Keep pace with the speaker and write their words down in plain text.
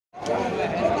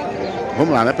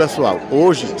Vamos lá, né, pessoal?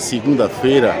 Hoje,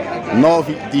 segunda-feira,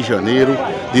 9 de janeiro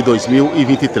de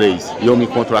 2023. E eu me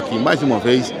encontro aqui mais uma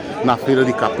vez na feira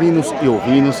de caprinos e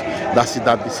ovinos da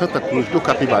cidade de Santa Cruz, do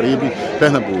Capibaribe,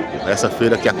 Pernambuco. Essa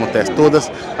feira que acontece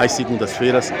todas as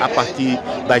segundas-feiras a partir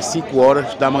das 5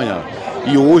 horas da manhã.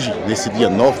 E hoje, nesse dia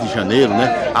 9 de janeiro,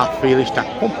 né, a feira está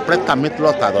completamente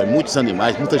lotada. Olha, muitos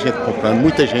animais, muita gente comprando,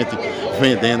 muita gente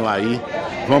vendendo aí.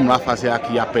 Vamos lá fazer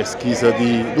aqui a pesquisa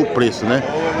do preço, né,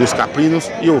 dos caprinos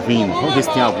e ovinos. Vamos ver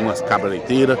se tem algumas cabras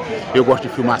leiteiras. Eu gosto de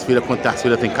filmar as feiras, quando as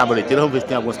feiras tem cabra leiteira. Vamos ver se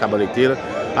tem algumas cabras leiteiras.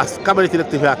 As cabras leiteiras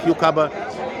que tiver aqui,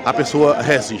 a pessoa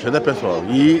resiste, né, pessoal?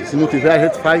 E se não tiver, a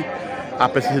gente faz a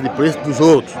pesquisa de preço dos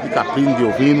outros, de caprino, de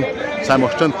ovino, sai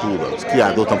mostrando tudo. Os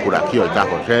criadores estão por aqui, ó, tá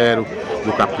Rogério,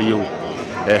 do Capril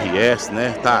RS,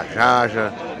 né? Tá a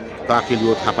Jaja, tá aquele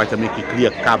outro rapaz também que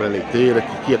cria cabra leiteira,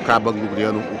 que cria cabra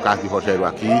criando o caso de Rogério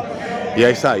aqui. E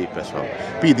é isso aí, pessoal.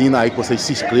 Pedindo aí que vocês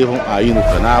se inscrevam aí no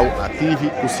canal,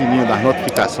 ative o sininho das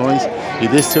notificações e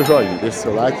deixe seu joinha, deixe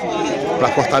seu like para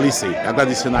fortalecer.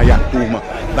 Agradecendo aí a turma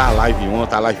da live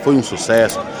ontem, a live foi um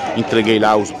sucesso. Entreguei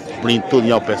lá os brindes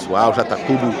todinho ao pessoal, já tá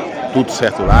tudo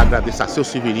certo lá. Agradeço a seu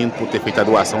Severino por ter feito a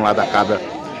doação lá da cabra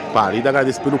parida.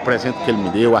 Agradeço pelo presente que ele me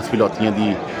deu, as filhotinhas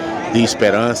de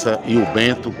Esperança e o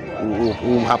Bento.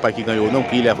 O rapaz que ganhou não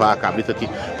quis levar a cabrita, que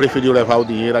preferiu levar o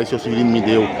dinheiro. Aí seu Severino me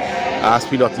deu as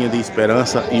filhotinhas de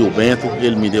Esperança e o Bento,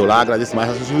 ele me deu lá. Agradeço mais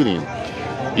ao seu Severino.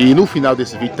 E no final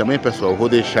desse vídeo também, pessoal,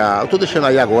 eu tô deixando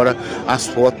aí agora as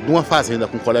fotos de uma fazenda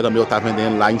que um colega meu tá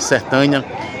vendendo lá em Sertânia,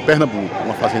 Pernambuco.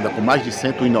 Uma fazenda com mais de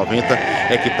 190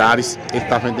 hectares, ele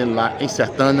tá vendendo lá em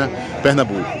Sertânia,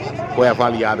 Pernambuco. Foi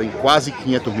avaliada em quase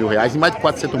 500 mil reais, em mais de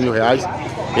 400 mil reais.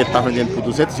 Ele está vendendo por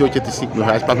 285 mil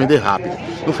reais para vender rápido.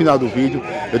 No final do vídeo,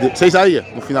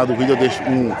 no final do vídeo eu deixo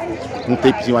um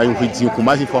tapezinho aí, um videozinho com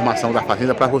mais informação da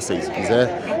fazenda para vocês. Se quiser,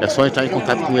 é só entrar em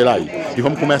contato com ele aí. E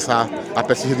vamos começar a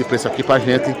pesquisa de preço aqui para a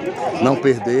gente não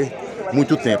perder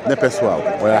muito tempo, né, pessoal?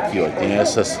 Olha aqui, ó, tem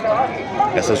essas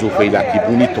ovelhas aqui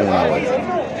bonitonas, olha.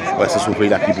 Olha essas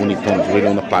ovelhas aqui bonitonas,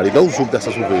 ovelhona parida. Olha o zubo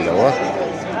dessas ovelhas, ó.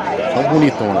 São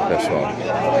bonitonas, pessoal.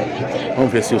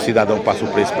 Vamos ver se o cidadão passa o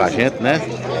preço pra gente, né?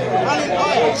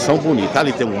 São bonitas.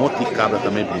 Ali tem um monte de cabra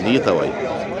também bonita, olha.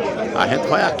 A gente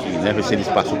vai aqui, né? Ver se eles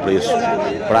passam o preço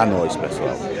pra nós, pessoal.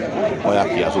 Olha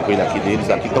aqui, as ovelhas aqui deles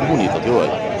aqui estão bonitas, viu?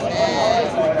 Olha.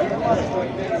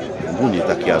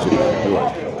 Bonita aqui as ovelhas, viu?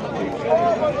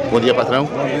 Bom dia, patrão.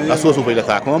 Bom dia. As suas ovelhas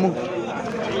tá como?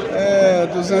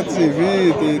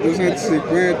 220,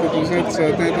 250,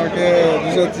 270, aqui é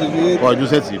 220. Olha,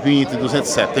 220,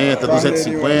 270,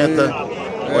 250.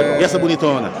 Olha, e essa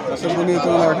bonitona? Essa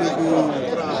bonitona aqui com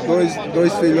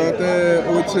dois filhotes é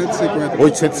 850.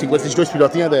 850, esses dois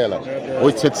filhotinhos dela.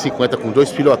 850 com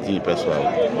dois filhotinhos,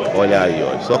 pessoal. Olha aí,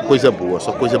 ó, só coisa boa,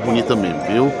 só coisa bonita mesmo,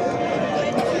 viu?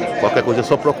 Qualquer coisa é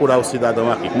só procurar o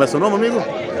cidadão aqui. Como é seu nome, amigo?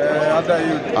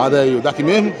 Adaildo. Adaildo, daqui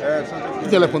mesmo? Santa Cruz. Que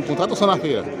telefone de contato ou só na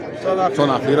feira? Só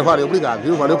na feira, valeu, obrigado,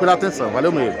 viu? Valeu pela atenção,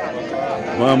 valeu mesmo.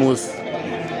 Vamos,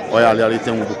 olha ali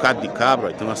tem um bocado de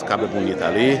cabra, tem umas cabras bonitas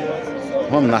ali.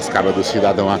 Vamos nas cabras do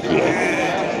cidadão aqui, ó.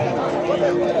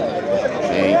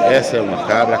 Essa é uma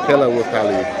cabra, aquela outra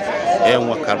ali é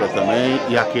uma cabra também.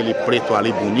 E aquele preto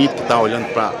ali bonito que tá olhando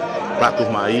pra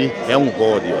turma aí, é um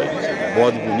bode, olha.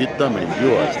 Bode bonito também,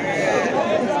 viu, olha.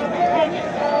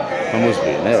 Vamos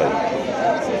ver, né, olha.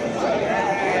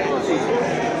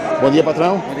 Bom dia,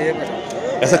 patrão. Bom dia, patrão.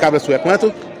 Essa cabra sua é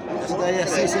quanto? Essa daí é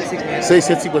 650.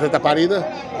 650, tá parida?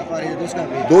 Tá parida, 2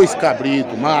 cabritos. 2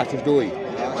 cabritos, machos, dois.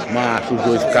 Machos,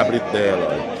 2 cabritos dela,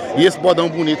 olha. E esse bodão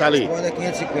bonito ali? Esse bode é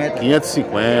 550.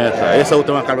 550. Essa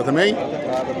outra é uma cabra também?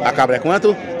 A cabra é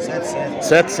quanto? 700.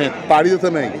 700. Parida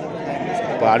também?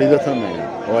 Parida também.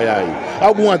 Olha aí.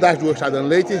 Algumas das duas está dando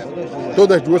leite?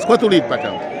 Todas duas. Quanto litro,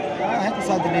 patrão? A gente não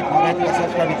sabe de leite, não. A gente vai só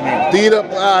os cabritos mesmo. Tira,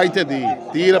 entendi.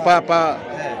 Tira para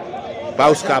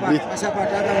os cabritos. Essa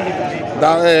apartada é 1 litro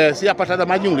mesmo. Se a patada dá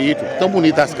mais de 1 litro. Tão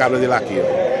bonitas as cabras dele aqui, ó.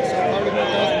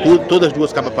 Todas as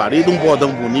duas cabras paridas, um bodão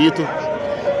bonito.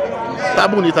 Tá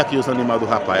bonito aqui os animais do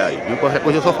rapaz aí, viu? Qualquer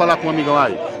coisa é só falar com um amigão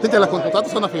aí. Tem telefone de contato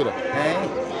ou só na feira?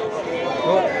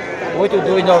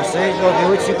 8296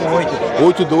 9858.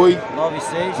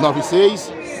 8296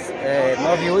 9858.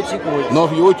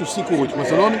 9858. Qual é o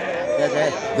seu nome?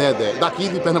 Dedé. Dedé. Daqui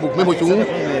de Pernambuco, mesmo 81?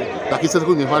 Daqui de Santa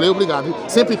Cruz. Valeu, obrigado. Viu?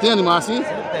 Sempre tem animal assim?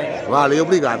 Sempre tem. Valeu,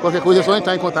 obrigado. Qualquer coisa é só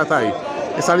entrar em contato aí.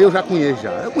 Essa ali eu já conheço já.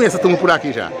 Eu conheço a turma por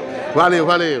aqui já. Valeu.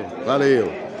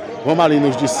 Vamos ali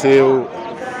nos de seu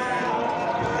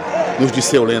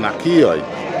Lena aqui, ó.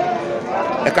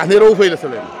 É carneiro ou ovelha, seu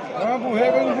Lena? Uma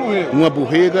borrega e um borrego. Uma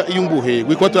borrega e um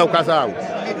borrego. E quanto é o casal?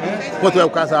 Quanto é o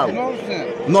casal?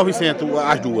 900. 900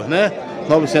 as duas, né?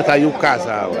 900 aí o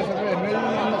casal. Cabeça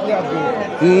vermelha e a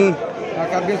dupla. A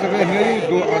cabeça vermelha e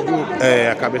a dupla.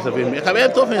 É, a cabeça vermelha. Eu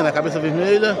tô vendo, a cabeça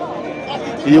vermelha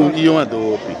e uma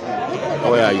dope.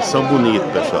 Olha aí, são bonitos,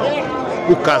 pessoal.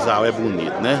 O casal é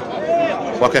bonito, né?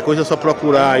 Qualquer coisa é só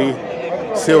procurar aí,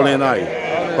 seu Leno aí.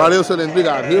 Valeu, seu Leno,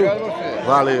 obrigado, viu?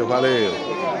 Valeu, valeu.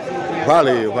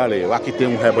 Valeu, valeu. Aqui tem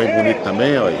um rebanho bonito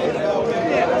também, olha.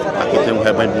 Aqui tem um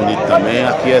rebanho bonito também.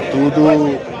 Aqui é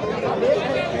tudo...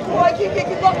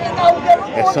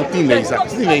 É santinês, aqui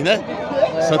santinês, né?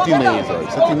 Santinês,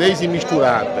 olha. Santinês e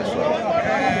misturado, pessoal.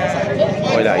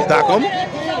 Olha aí, tá como?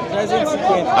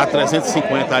 350. A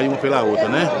 350 aí uma pela outra,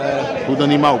 né? É. Tudo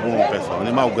animal bom, pessoal.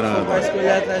 Animal grande. Para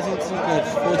escolher a 350.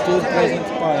 Se for tudo,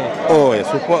 340. Olha,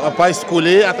 para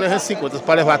escolher a 350,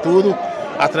 para levar tudo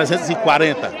a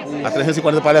 340. Isso. A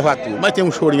 340 para levar tudo. Mas tem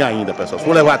um chorinho ainda, pessoal. Se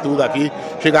for levar tudo aqui,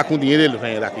 chegar com dinheiro, ele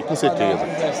vem daqui, com certeza.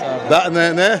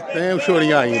 Né? Tem um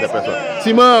chorinho ainda, pessoal.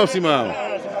 Simão.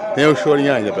 Tem um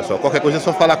chorinho ainda, pessoal. Qualquer coisa é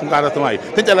só falar com o garotão aí.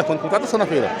 Tem telefone de contato ou só na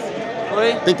feira?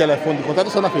 Oi? Tem telefone de contato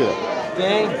ou só na feira?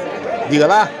 Tem. Diga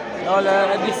lá. Olha,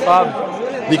 é de Fábio.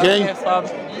 De quem? É Fábio.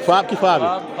 Fábio, que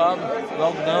Fábio? Fábio, do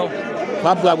algodão.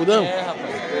 Fábio do algodão? É, rapaz.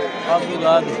 Fábio do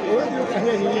lado.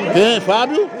 Quem?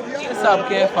 Fábio? Você sabe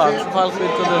quem é Fábio? Você fala com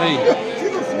ele toda vez.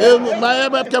 Mas é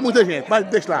porque é muita gente. Mas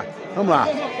deixa lá. Vamos lá.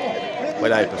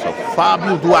 Olha aí, pessoal.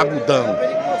 Fábio do algodão.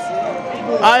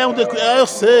 Ah, eu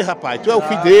sei, rapaz. Tu é o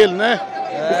filho dele, né?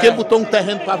 Porque ele botou um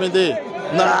terreno para vender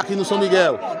aqui no São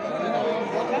Miguel.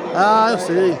 Ah, eu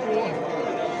sei.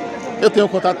 Eu tenho o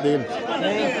contato dele.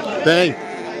 Tem,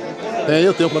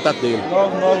 eu tenho o contato dele.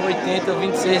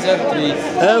 9980-2603.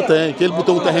 É, eu tenho. Que ele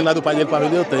botou um terreno lá do pai dele para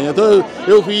vender, eu tenho.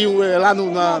 Eu vi lá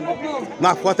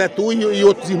na foto é tu e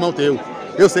outros irmãos teus.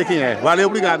 Eu sei quem é. Valeu,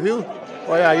 obrigado, viu?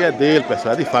 Olha aí, é dele,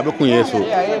 pessoal. É de Fábio, eu conheço.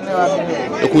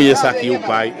 Eu conheço aqui o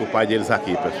pai deles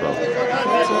aqui, pessoal.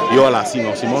 E olha lá,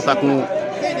 Simão tá com...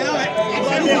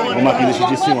 Vamos aqui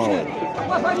decidir Simão, olha.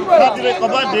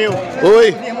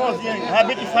 Oi.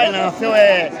 Rabito faz não, seu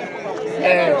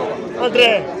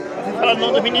André, você fala o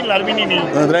nome do menino lá, do menininho.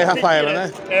 André e Rafaela, né?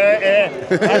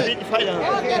 Rabito faz não.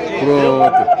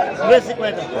 Pronto.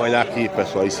 250. Olha aqui,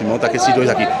 pessoal, e Simão tá com esses dois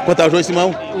aqui. Quanto é os dois,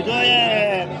 Simão? Os dois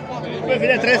depois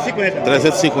vira 350.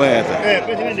 350.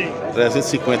 Depois eu vendi.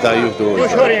 350 aí os dois. Tem um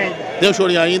chorinho ainda. Tem um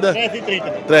chorinho ainda? 330.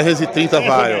 330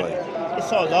 vai, olha. Que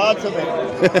saudade, seu velho.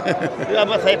 Eu já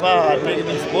vou sair pra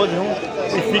minha esposa,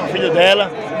 filho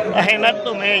dela. A Renata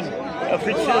também. É o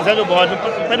filho de Zé do Bode. Não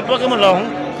perde pouco não.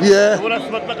 E é? Eu vou lá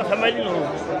cima pra caçar mais de novo.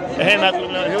 É Renato,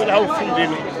 eu vou levar o fumo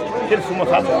dele. Que ele fuma,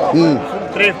 sabe? Fumo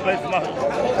 3 pra ele fumar.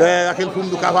 É, aquele fumo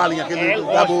do cavalinho, aquele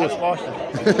da bolsa. Ele gosta.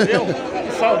 Entendeu?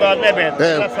 Que saudade, né, Beto?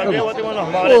 É, Graças a Deus, eu vou ter uma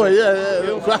normal, né? Oi,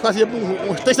 eu já fazia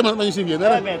uns 3 semanas pra gente se ver,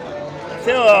 né? Beto?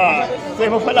 Seu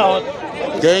irmão foi lá ontem.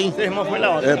 Quem? Seu irmão foi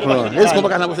lá ontem. É, pronto. Eles compram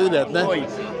carne pra você direto, né? Foi.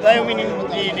 Daí o menino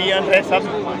de André, sabe?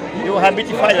 E o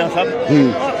Rabito falhando, sabe?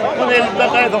 Quando ele tá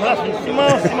atrás, eu falo assim, Simão,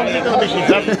 gritando bichinho,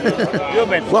 sabe? Viu,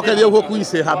 Beto? Qualquer dia eu vou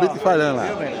conhecer, Rabito e Falhando lá.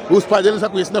 Os pais deles já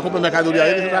conhecem, não compram mercadoria,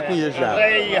 eles já conhecem já.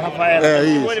 André e Rafaela. É,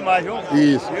 isso. Boa demais, viu?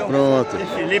 Isso, Viu? pronto. Tem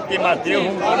Felipe, tem Matheus.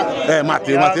 É,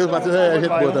 Matheus é gente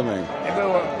boa também. É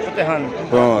meu terrano.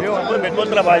 Pronto. Viu? Bom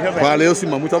trabalho, viu, Beto? Valeu,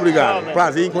 Simão, muito obrigado.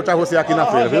 Prazer em encontrar você aqui na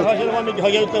feira, viu? Rogério é um amigo de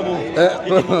Rogério Tambu. É,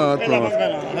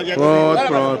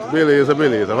 pronto. Beleza.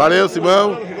 Valeu,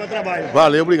 Simão. Bom trabalho.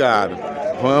 Valeu, obrigado.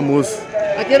 Vamos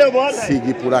Aquele eu boto.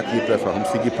 seguir por aqui, pessoal. Vamos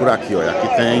seguir por aqui, olha. Aqui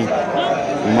tem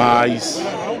mais...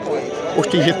 Hoje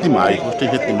tem gente demais.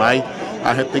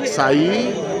 A gente tem que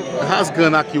sair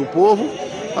rasgando aqui o povo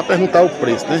para perguntar o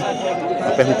preço, né?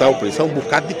 Para perguntar o preço. É um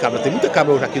bocado de cabra. Tem muita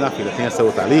cabra hoje aqui na feira. Tem essa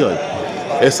outra ali, olha.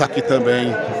 Essa aqui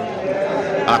também.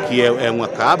 Aqui é uma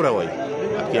cabra, olha.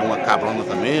 Aqui é uma cabrona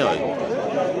também, olha.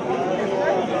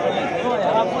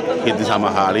 Aqui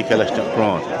desamarrar ali que elas estão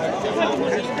pronto.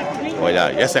 Olha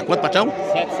aí. Essa é quanto, Patrão?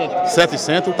 700.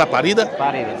 700, tá parida?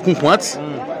 Parida. Com quantos?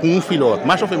 Com um filhote.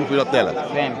 Macho ou fêmea o filhote dela?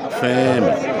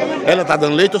 Fêmea. Ela tá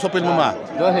dando leite ou só pra ele mamar?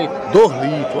 2 litros. 2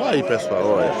 litros. Olha aí, pessoal,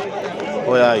 olha.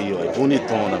 Olha aí, olha.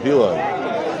 Bonitona, viu? Olha.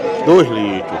 2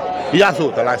 litros. E as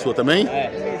outras? Lá é sua também? É.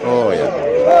 Olha.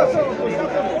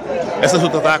 Essas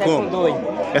outras tá como? Com 2.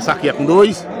 Essa aqui é com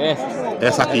 2?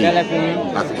 Essa aqui. Ela é com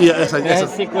 1. Aqui, essa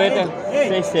 350,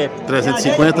 600.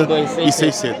 350 e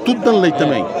 600. Tudo dando leite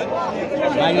também.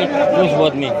 Aí, uns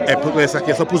bodes mesmo. Essa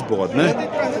aqui é só pros bodes, né?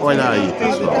 Olha aí,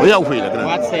 pessoal. Olha a ovelha grande.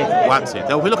 400. 400.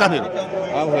 É ovelha ou carneiro?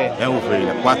 Vamos ver. É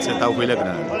ovelha. 400 a ovelha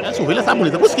grande. Essa ovelha tá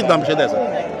bonita. Quantos quilos dá uma bicha dessa?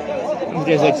 Uns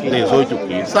 18 quilos. 18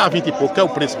 quilos. Tá 20 e pouco, que é o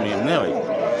preço mesmo, né?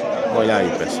 Olha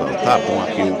aí, pessoal. Tá bom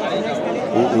aqui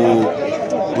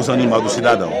os animais do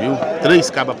cidadão, viu? 3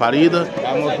 cabras paridas.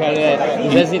 A moça é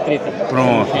 230.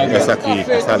 Pronto, essa aqui,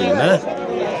 essa ali, né?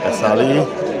 Essa ali.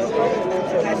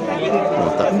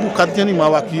 Pronto, tá um bocado de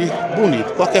animal aqui,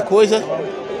 bonito. Qualquer coisa,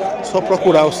 só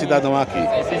procurar o cidadão aqui.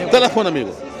 Telefone,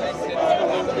 amigo.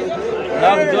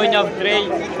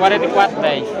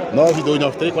 9293-4410.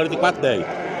 9293-4410.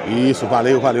 Isso,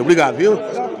 valeu, valeu. Obrigado, viu?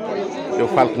 Eu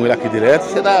falo com ele aqui direto.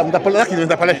 Você dá aqui dentro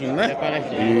da palestina, né?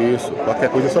 Isso. Qualquer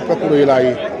coisa, só procura ele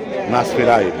aí nas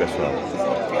feiras aí, pessoal.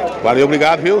 Valeu,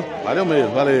 obrigado, viu? Valeu mesmo,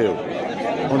 valeu.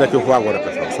 Onde é que eu vou agora,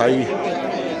 pessoal? Sair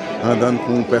andando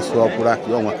com o pessoal por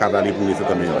aqui. Ó, uma cabra ali bonita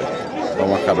também, olha. Ó,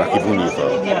 uma cabra aqui bonita, ó.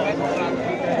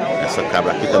 Essa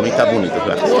cabra aqui também tá bonita.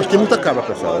 Hoje tem muita cabra,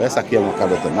 pessoal. Essa aqui é uma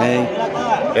cabra também.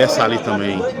 Essa ali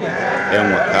também é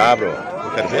uma cabra, ó.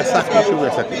 Eu quero ver essa aqui, deixa eu ver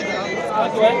essa aqui.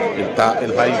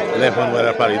 Ele vai levando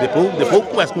ela para ali. Depois eu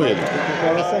converso com ele.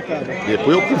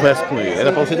 Depois eu converso com ele.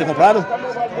 Era para você ter comprado?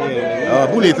 É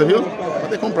bonita, viu? Pode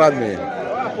ter comprado mesmo.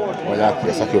 Olha aqui,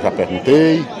 essa aqui eu já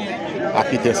perguntei.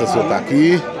 Aqui tem essa outra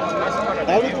aqui.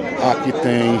 Aqui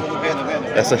tem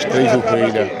essas 3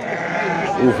 ovelhas.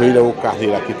 Ovelha ou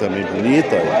carneiro aqui também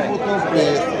bonita.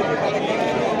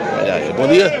 Olha aí, bom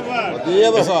dia. Bom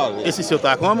dia, pessoal. Esse seu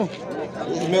tá como?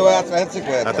 O meu é a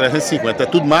 350. A 350. É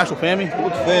tudo macho, fêmea?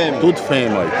 Tudo fêmea. Tudo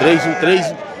fêmea, olha.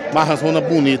 3 marranzonas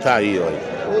bonitas aí, olha.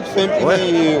 Tudo fêmea que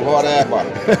nem Roreba.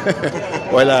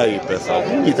 Olha aí, pessoal.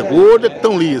 Bonita. Gorda que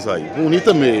tão lisa aí.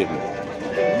 Bonita mesmo.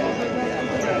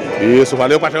 Isso,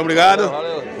 valeu, patrão. Obrigado.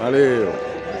 Valeu.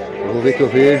 Valeu. Eu vou ver que eu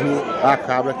vejo a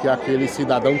cabra que aquele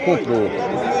cidadão comprou.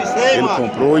 Ele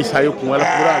comprou e saiu com ela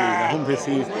por ali, né? Vamos ver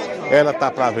se ela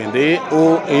tá para vender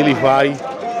ou ele vai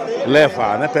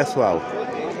levar, né, pessoal?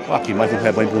 Ó, aqui mais um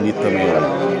rebanho bonito também, olha.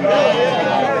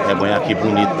 Rebanho aqui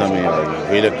bonito também, olha.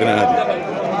 Ovelha grande.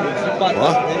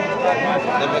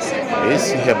 Ó.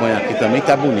 Esse rebanho aqui também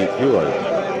tá bonito, viu, olha.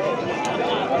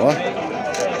 Ó.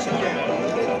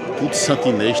 Tudo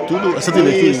santinês, tudo.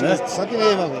 Santinês, tudo, né?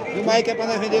 Santinês, mano. E mais que é pra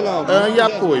nós vender logo. E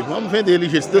apoio, vamos vender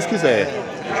ligeiro, se Deus quiser.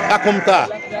 Ah, como tá?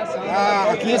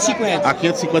 A 550. A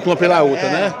 550 uma pela outra,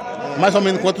 né? Mais ou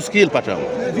menos quantos quilos, patrão?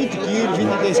 20 quilos,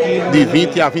 22 quilos. De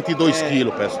 20 a 22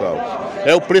 quilos, pessoal.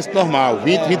 É o preço normal,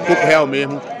 20 e pouco real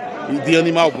mesmo. E de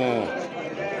animal bom.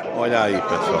 Olha aí,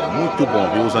 pessoal. Muito bom,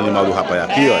 viu? Os animais do rapaz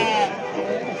aqui, olha.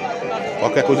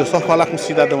 Qualquer coisa é só falar com o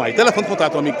cidadão aí. Telefone de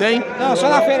contato, amigo, tem? Não, só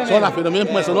na feira mesmo. Só na feira mesmo?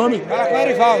 Como é seu nome? Fala com o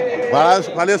Erivaldo.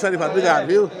 Valeu, seu Erivaldo. Obrigado,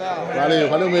 viu?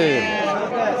 Valeu mesmo.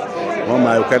 Vamos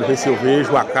lá, eu quero ver se eu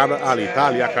vejo a cabra ali, tá?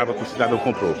 Ali a cabra que o cidadão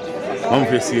comprou. Vamos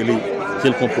ver se ele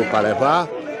comprou para levar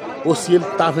ou se ele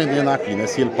tá vendendo aqui, né?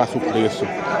 Se ele passa o preço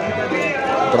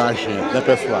pra gente, né,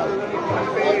 pessoal?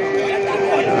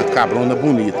 Uma cabrona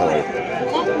bonita, olha.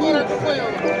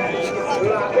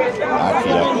 Aqui,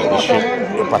 deixa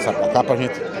eu passar pra cá pra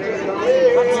gente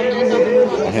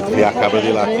ver a cabra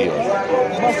dele aqui, ó.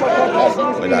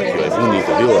 Olha aqui, ó, é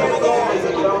bonita, viu?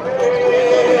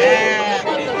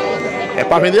 É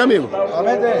pra vender, amigo? Pra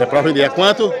vender. É pra vender, é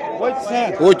quanto?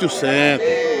 800.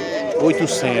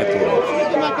 800,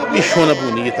 ó. Bichona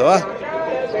bonita, ó.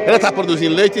 Ela tá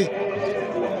produzindo leite?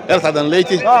 Ela tá dando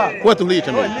leite? Quantos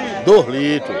litros, amigo? 2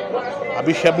 litros. A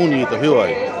bicha é bonita, viu,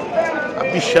 olha? A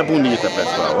bicha é bonita,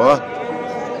 pessoal, ó.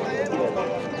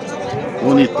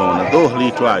 Bonitona, 2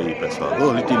 litros aí, pessoal.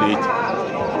 2 litros de leite.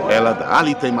 Ela dá.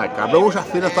 Ali tem mais cabra. Hoje a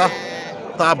feira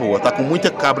tá boa, tá com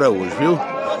muita cabra hoje, viu?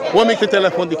 O homem que tem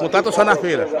telefone de contato ou só na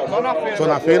feira? Só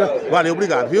na feira. Valeu,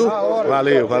 obrigado, viu?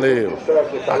 Valeu.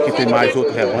 Aqui tem mais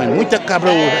outro rebanho. Muita cabra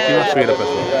hoje aqui na feira,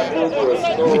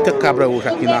 pessoal. Muita cabra hoje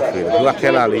aqui na feira, viu?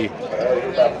 Aquela ali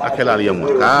é uma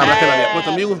cabra. Aquela ali é quanto,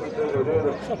 amigo?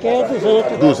 Isso aqui é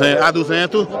 200. A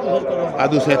 200? A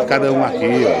 200 cada um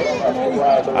aqui,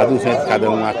 ó. A 200 cada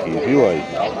um aqui, viu aí?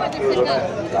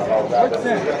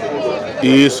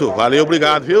 Isso, valeu,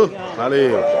 obrigado, viu?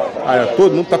 Valeu. Aí,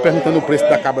 todo mundo tá perguntando o preço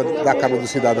da cabra do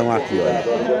cidadão aqui,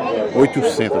 ó.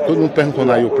 800, todo mundo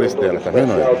perguntando aí o preço dela, tá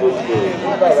vendo? Olha?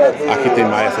 Aqui tem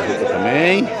mais essa aqui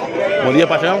também. Bom dia,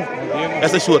 patrão.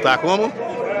 Essa sua tá como?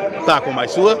 Tá com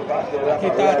mais sua? Aqui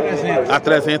tá a 300. A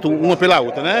 300, uma pela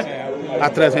outra, né? A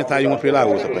 300 aí, uma pela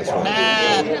outra, pessoal.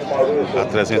 A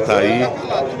 300 aí,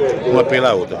 uma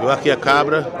pela outra, viu? Aqui é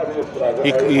cabra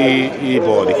e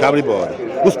bode, cabra e bode.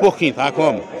 Os porquinhos, tá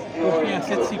como? Porquinho a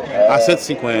 150. A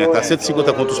 150, a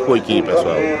 150 contra os porquinhos,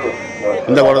 pessoal.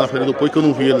 Ainda agora na feira do porco eu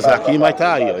não vi eles aqui, mas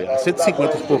tá aí, ó. A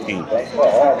 150 os porquinhos.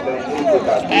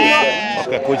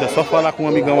 Qualquer coisa é só falar com um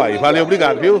amigão aí. Valeu,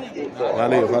 obrigado, viu?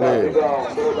 Valeu.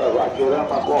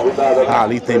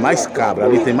 Ali tem mais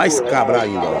cabra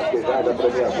ainda, ó.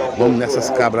 Vamos nessas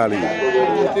cabras ali.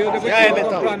 E aí,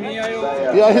 Betão?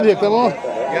 E aí, Henrique, tá bom?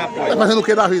 Tá fazendo o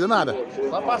que da vida? Nada?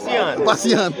 Só passeando.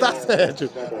 Passeando, tá certo.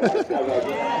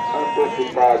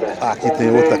 Aqui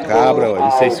tem outra cabra, ó.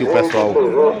 Não sei se o pessoal...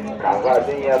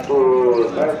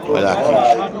 Olha aqui.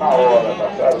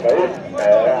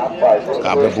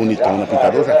 Cabra bonitona,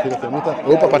 pintador. Já feira tem muita...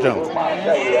 Opa, patrão.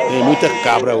 Tem muita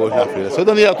cabra hoje na feira. Seu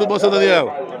Daniel, tudo bom, seu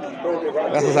Daniel?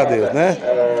 Graças a Deus, né?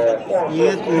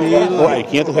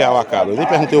 500 reais a cabra. Eu nem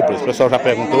perguntei o preço, o pessoal já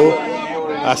perguntou.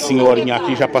 A senhorinha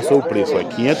aqui já passou o preço, ó.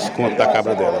 500 conto da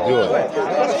cabra dela, viu?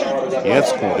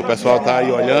 500 conto. O pessoal tá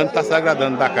aí olhando, tá se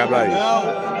agradando da cabra aí.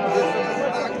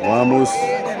 Vamos.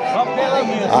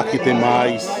 Aqui tem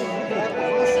mais.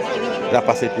 Já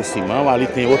passei por Simão. Ali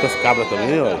tem outras cabras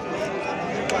também, ó.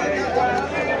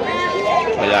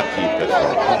 Olha aqui, pessoal.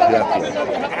 Olha aqui.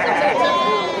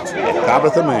 É cabra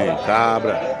também,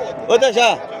 cabra. Outra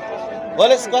já.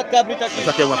 Olha esses 4 cabritos aqui. Isso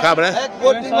aqui é uma cabra, né? É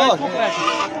corpo de morte.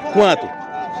 Quanto?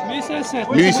 1.600.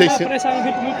 1.600. Preço é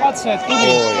 1.400.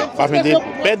 Olha, pra vender,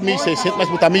 pede 1.600, mas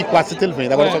botar 1.400 ele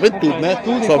vende. Agora só vende tudo, né?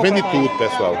 Só vende tudo,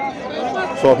 pessoal.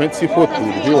 Só vende se for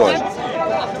tudo, viu? Olha.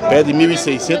 Pede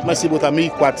 1.600, mas se botar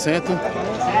 1.400,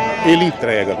 ele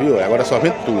entrega, viu? Agora só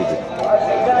vende tudo.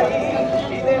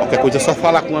 Qualquer coisa é só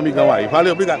falar com um amigão aí.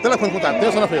 Valeu, obrigado. Telefone de contato, tem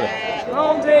ou só na feira?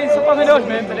 Não, tem só pra vender hoje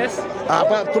mesmo, beleza? Ah,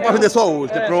 tô pra vender só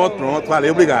hoje. Pronto, pronto.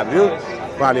 Valeu, obrigado, viu?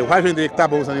 Valeu, vai vender que tá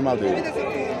bom os animais dele.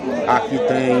 Aqui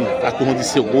tem a turma de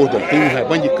Seu Gordo, tem um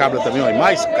rebanho de cabra também, ó.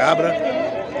 Mais cabra.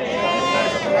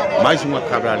 Mais uma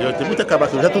cabra ali, ó. Tem muita cabra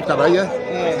aqui. Já tudo cabra aí, é?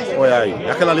 Olha aí. E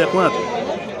aquela ali é quanto?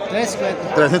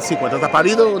 350. 350. Tá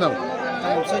parida ou não?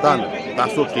 Tá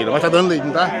solteira. Mas tá dando leite,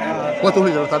 não tá? Quantos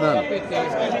litros ela tá dando?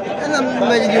 É na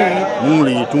média de 1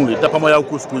 litro, 1 litro. Dá pra molhar o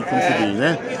cuscuz, como se diz,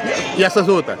 né? E essas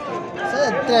outras? Isso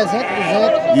é 300,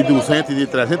 200. De 200 e de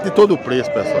 300, de todo o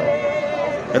preço, pessoal.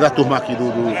 É da turma aqui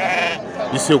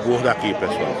de Seu Gordo aqui,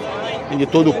 pessoal. E de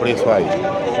todo o preço aí.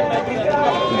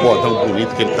 Um bordão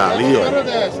bonito que ele tá ali, ó.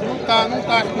 Não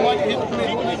tá com muito rico.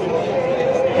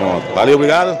 Pronto. Valeu,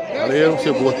 obrigado. Valeu. O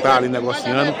Seu Gordo tá ali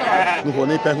negociando. Não vou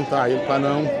nem perguntar a ele pra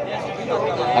não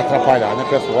atrapalhar, né,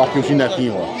 pessoal? Aqui o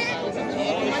ginetinho, ó.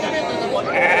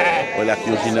 Olha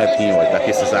aqui o ginetinho, ó. Tá com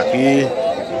esses aqui.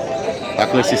 Tá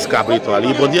com esses cabritos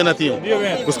ali. Bom dia, Netinho. Bom dia,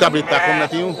 Bento. Os cabritos tá como,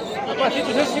 Netinho? A partir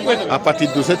de 250. A partir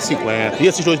de 250. E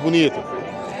esses dois bonitos?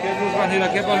 Os carneiros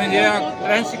aqui é pra vender a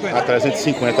 350. A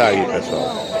 350 aí,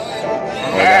 pessoal.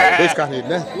 Olha, 2 carneiros,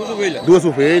 né? 2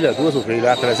 ovelhas. 2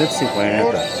 ovelhas, a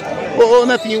 350. Ô,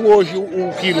 Netinho, hoje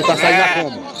o quilo tá saindo a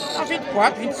como? A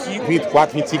 24, 25.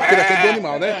 24, 25, porque depende do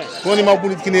animal, né? Um animal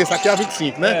bonito que nem esse aqui é a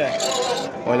 25, né?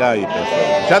 Olha aí, pessoal.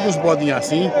 Já dos bodinhos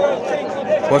assim,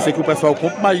 pode ser que o pessoal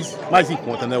compre mais em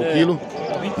conta, né? O quilo.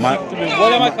 25 o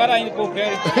bode é mais caro ainda, porque eu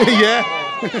quero. E é.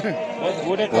 Bode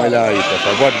gordo é caro. Olha aí,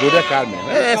 pessoal. O bode gordo é caro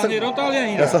mesmo. É O carneirão tá ali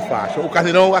ainda. essa faixa. O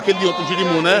carneirão, aquele de outro, o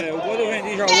girimu, né? O bode eu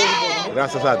vendi já hoje.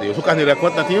 Graças a Deus. O carneiro é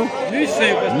quanto, Netinho? 1.100,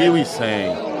 pessoal.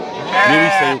 1.100.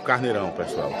 1.100 o carneirão,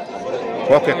 pessoal.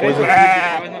 Qualquer coisa.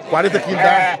 40 quilos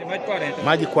dá Tem mais de 40.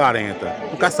 mais de 40.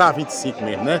 No caçar 25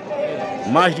 mesmo, né?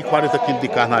 Mais de 40 quilos de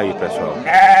carne aí, pessoal.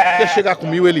 Se chegar com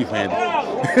 1.000, ele vende. Né?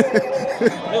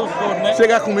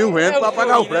 Chegar com 1.000, vende pra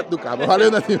pagar o frete do carro. Valeu,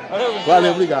 Netinho.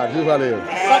 Valeu, obrigado, viu? Valeu.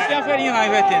 Sabe que tem a feirinha lá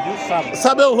invertendo, viu? Sábado.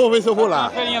 Sabe, eu vou ver se eu vou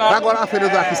lá. Agora a feira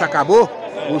daqui se acabou.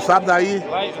 O sábado aí.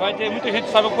 Vai ter muita gente,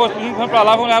 sabe? Vamos pra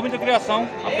lá, vão levar muita criação.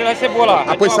 A feira vai ser boa lá.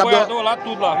 Após sábado. Lá,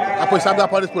 tudo lá, viu? Após sábado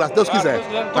aparece por lá, se Deus quiser.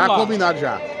 Tá combinado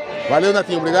já. Valeu,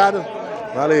 Netinho, obrigado.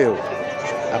 Valeu.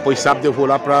 Após sábado eu vou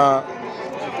lá pra.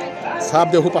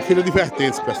 Sábado eu vou pra Feira de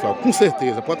Vertentes, pessoal. Com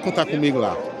certeza, pode contar comigo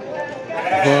lá.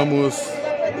 Vamos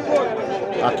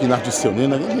aqui na de Seu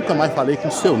Nena. Eu nunca mais falei com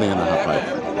o Seu Nena, rapaz.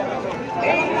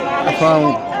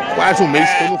 Faz quase um mês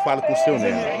que eu não falo com o Seu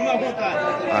Nena.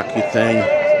 Aqui tem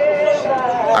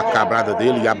a cabrada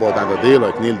dele e a bodada dele,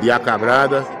 ó. Nele de a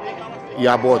cabrada e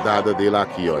a bodada dele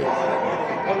aqui, ó.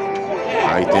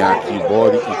 Aí tem aqui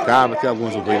bode e cabra, tem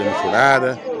algumas ovelhas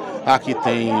misturadas. Aqui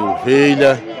tem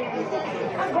ovelha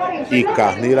e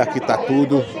carneiro. Aqui tá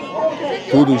tudo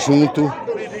junto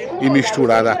e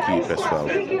misturado aqui, pessoal.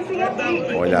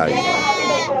 Olha aí.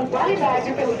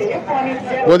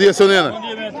 Bom dia, seu Nena. Bom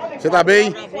dia, Bento. Você tá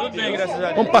bem? Tudo bem, graças a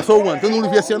Deus. Como passou o ano? Você não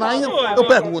vivia esse ano ainda? Eu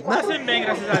pergunto, né? Tá sempre bem,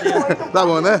 graças a Deus. Tá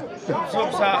bom, né?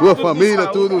 Tua família,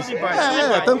 tudo.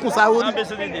 Estamos com saúde.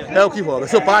 É o que rola.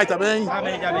 Seu pai tá bem?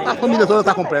 A família toda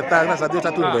tá completa, tá? Graças a Deus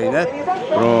tá tudo bem, né?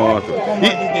 Pronto.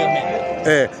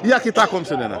 E aqui tá como,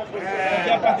 seu Nena?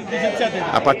 A partir de 270.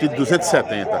 A partir de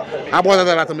 270. A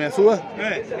borda lá também é sua?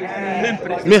 Mesmo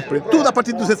preço. Mesmo preço. Tudo a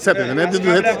partir de 270, né? De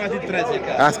 200... A partir de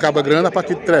 300. As cabas grandes a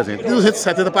partir de 300. De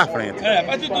 270 para frente. A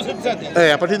partir de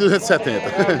 270. A partir de 270.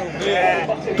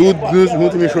 Tudo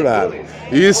junto e misturado.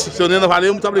 Isso, seu Nena,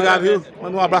 valeu, muito obrigado, viu?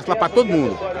 Manda um abraço lá para todo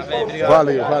mundo.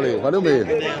 Valeu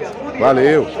mesmo.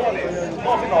 Valeu.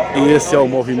 E esse é o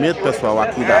movimento, pessoal,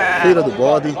 aqui da Feira do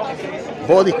Bode.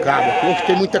 Bode e cabra. Hoje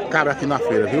tem muita cabra aqui na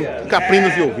feira, viu?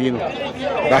 Caprinos e ovinos,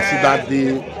 da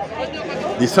cidade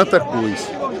de Santa Cruz.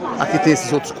 Aqui tem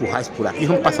esses outros currais por aqui.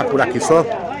 Vamos passar por aqui só,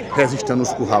 registrando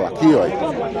os curral aqui, ó.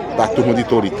 Da turma de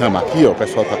Toritama aqui, ó. O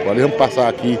pessoal tá por ali. Vamos passar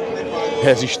aqui,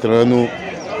 registrando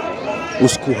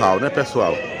os curral, né,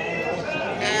 pessoal?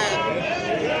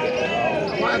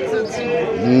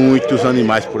 Muitos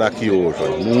animais por aqui hoje, ó.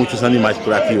 Muitos animais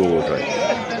por aqui hoje, ó.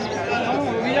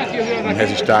 Vamos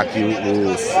registrar aqui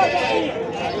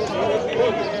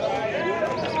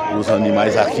os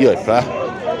animais aqui, ó, pra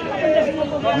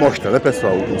mostrar, né,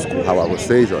 pessoal, os curral a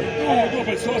vocês, ó.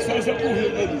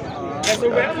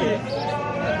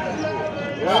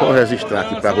 Só registrar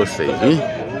aqui pra vocês, viu?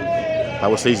 Pra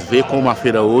vocês verem como a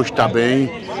feira hoje tá bem.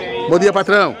 Bom dia,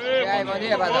 patrão. Bom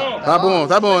dia, patrão.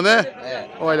 Tá bom, né?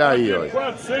 Olha aí, ó.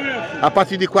 A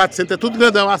partir de 400 é tudo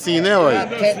grandão assim, né, olha?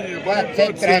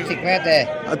 400, 350 é.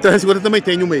 A 350 também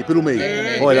tem no meio, pelo meio.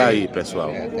 Olha aí, pessoal.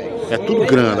 É tudo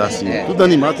grande assim. Tudo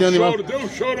animal, tem animal.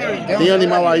 Tem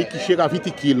animal aí que chega a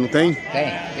 20 quilos, não tem?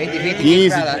 Tem. Tem de 20 15.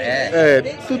 quilos pra lá.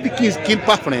 Tudo de 15 quilos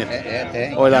pra frente.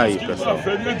 Tem. Olha aí, pessoal.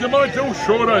 Tem um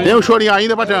choro aí. Tem um chorinho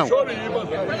ainda, patrão?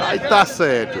 Aí tá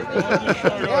certo.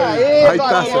 Aí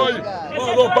tá certo.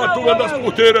 Falou pra turma das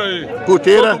porteiras aí.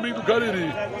 Porteira? São Domingo do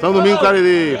Cariri. São Domingo do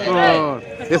Cariri. Pronto.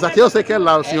 Esse aqui eu sei que é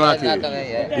lá, o senhor aqui.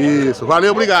 Isso.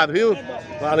 Valeu, obrigado, viu?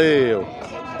 Valeu.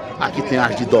 Aqui tem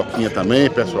as de doquinha também,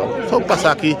 pessoal. Só vou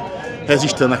passar aqui,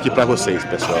 registrando aqui pra vocês,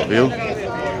 pessoal, viu?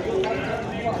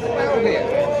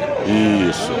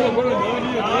 Isso.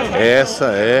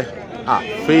 Essa é a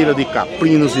Feira de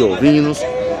Caprinos e Ovinos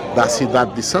da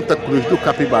cidade de Santa Cruz do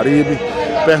Capibaribe,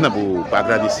 Pernambuco.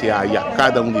 Agradecer aí a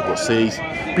cada um de vocês,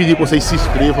 pedir que vocês se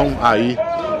inscrevam aí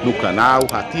no canal,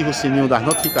 ative o sininho das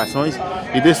notificações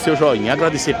e deixe seu joinha.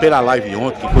 Agradecer pela live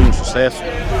ontem, que foi um sucesso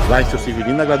lá em seu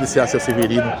Severino. Agradecer a seu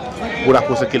Severino por a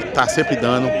força que ele está sempre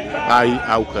dando aí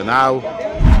ao canal.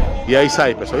 E é isso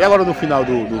aí, pessoal. E agora no final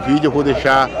do vídeo eu vou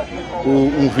deixar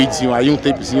um videozinho aí, um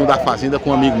tapezinho da fazenda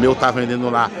com um amigo meu, tá vendendo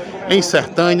lá em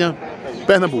Sertânia,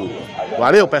 Pernambuco.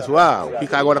 Valeu, pessoal.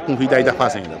 Fica agora com o vídeo aí da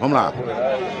fazenda. Vamos lá.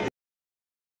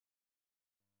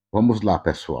 Vamos lá,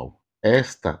 pessoal.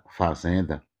 Esta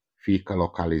fazenda fica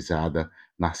localizada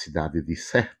na cidade de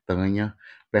Sertânia,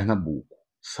 Pernambuco.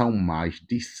 São mais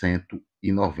de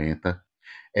 190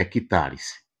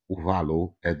 hectares. O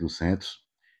valor é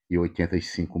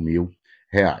R$285 mil.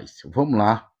 Vamos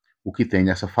lá, o que tem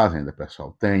nessa fazenda,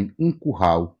 pessoal? Tem um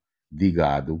curral de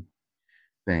gado,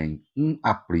 tem um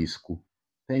aprisco,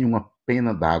 tem uma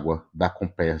pena d'água da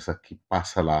Compesa que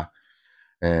passa lá,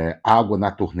 água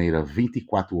na torneira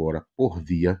 24 horas por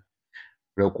dia.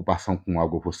 Preocupação com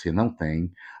água você não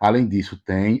tem. Além disso,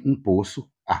 tem um poço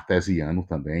artesiano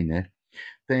também, né?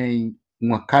 Tem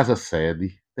uma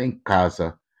casa-sede, tem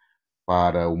casa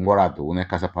para o morador, né?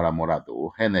 Casa para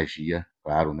morador, energia,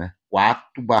 claro, né?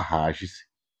 Quatro barragens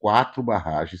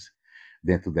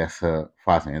dentro dessa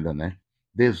fazenda, né?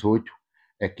 18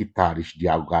 hectares de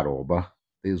algaroba,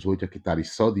 18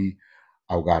 hectares só de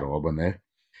algaroba, né?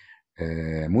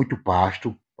 Muito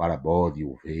pasto para bode,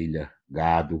 ovelha,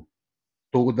 gado,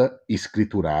 toda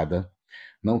escriturada,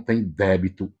 não tem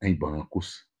débito em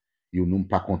bancos. E o número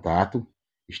para contato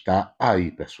está aí,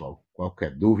 pessoal.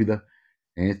 Qualquer dúvida,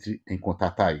 entre em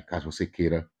contato aí, caso você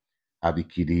queira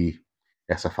adquirir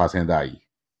essa fazenda aí.